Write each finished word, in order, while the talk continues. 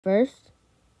First,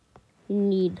 you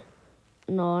need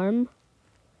an arm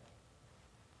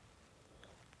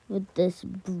with this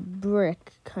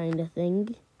brick kind of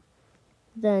thing.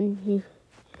 Then you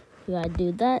gotta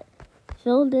do that.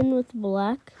 Filled in with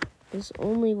black. This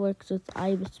only works with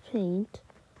Ibis Paint.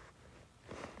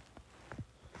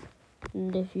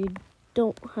 And if you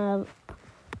don't have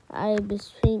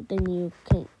Ibis Paint, then you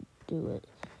can't do it.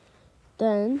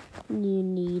 Then you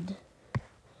need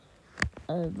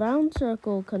a round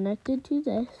circle connected to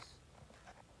this.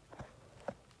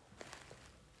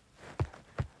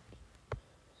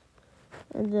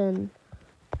 And then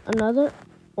another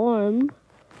arm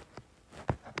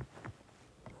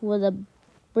with a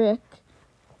brick,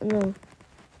 and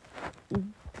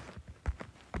then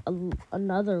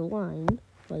another line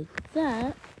like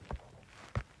that.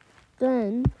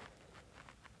 Then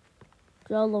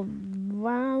draw a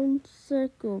round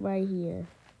circle right here.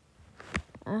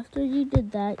 After you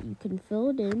did that, you can fill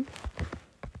it in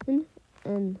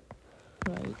and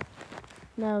right.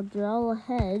 Now draw a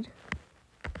head.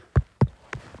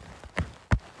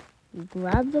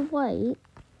 Grab the white.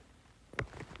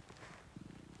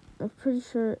 I'm pretty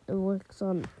sure it works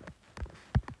on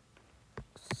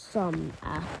some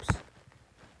apps.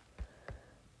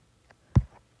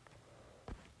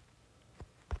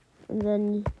 And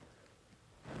then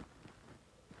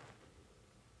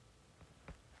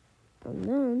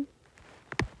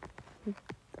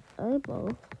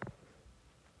eyeball.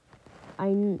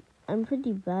 I'm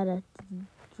pretty bad at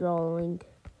drawing,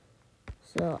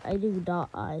 so I do dot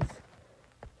eyes.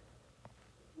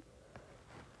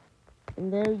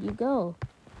 And there you go.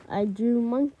 I drew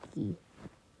monkey.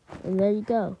 And there you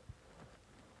go.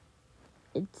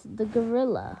 It's the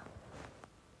gorilla.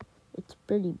 It's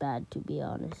pretty bad, to be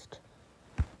honest.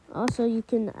 Also, you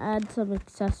can add some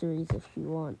accessories if you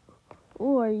want.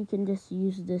 Or you can just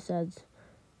use this as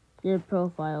your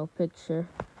profile picture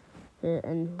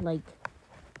and like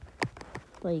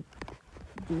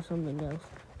do something else.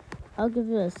 I'll give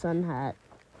you a sun hat.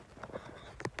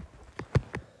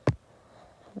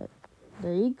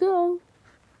 There you go.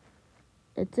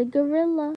 It's a gorilla.